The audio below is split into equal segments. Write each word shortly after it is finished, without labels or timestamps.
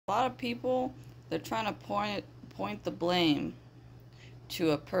A lot of people, they're trying to point the blame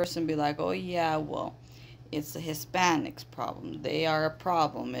to a person, be like, oh yeah, well, it's the Hispanics problem, they are a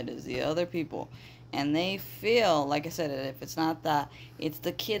problem, it is the other people. And they feel, like I said, if it's not that, it's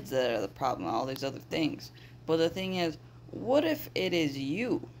the kids that are the problem, all these other things. But the thing is, what if it is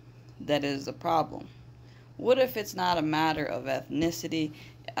you that is the problem? What if it's not a matter of ethnicity,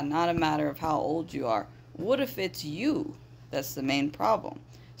 not a matter of how old you are? What if it's you that's the main problem?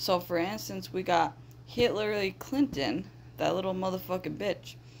 So for instance, we got Hillary Clinton, that little motherfucking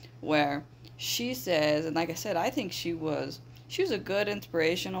bitch, where she says, and like I said, I think she was a good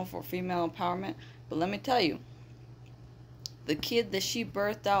inspirational for female empowerment. But let me tell you, the kid that she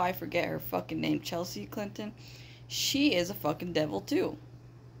birthed out, I forget her fucking name, Chelsea Clinton, she is a fucking devil too.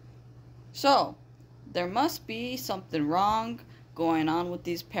 So there must be something wrong going on with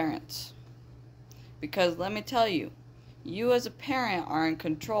these parents. Because let me tell you, you as a parent are in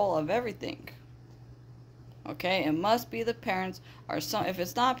control of everything. Okay? It must be the parents, or some, if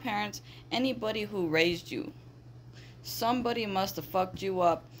it's not parents, anybody who raised you. Somebody must have fucked you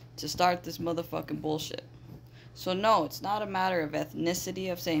up to start this motherfucking bullshit. So no, it's not a matter of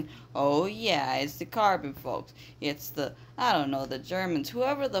ethnicity, of saying, oh yeah, it's the carbon folks, it's the, I don't know, the Germans,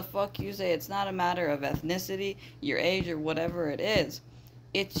 whoever the fuck you say. It's not a matter of ethnicity, your age, or whatever it is.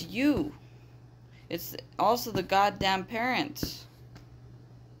 It's you. It's also the goddamn parents.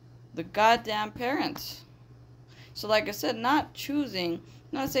 The goddamn parents. So like I said, not saying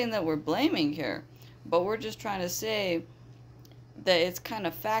that we're blaming here, but we're just trying to say that it's kind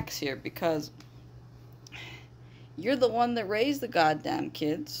of facts here, because you're the one that raised the goddamn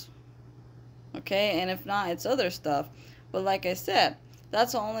kids. Okay? And if not, it's other stuff. But like I said,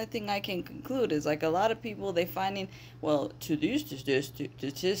 that's the only thing I can conclude, is like a lot of people, they finding, well, to these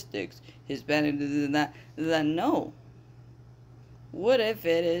statistics, Hispanic, then no. What if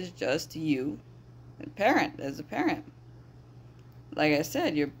it is just you, as a parent? Like I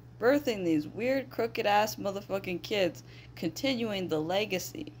said, you're birthing these weird, crooked ass motherfucking kids, continuing the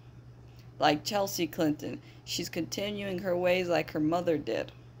legacy. Like Chelsea Clinton, she's continuing her ways like her mother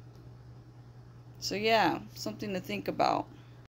did. So yeah, something to think about.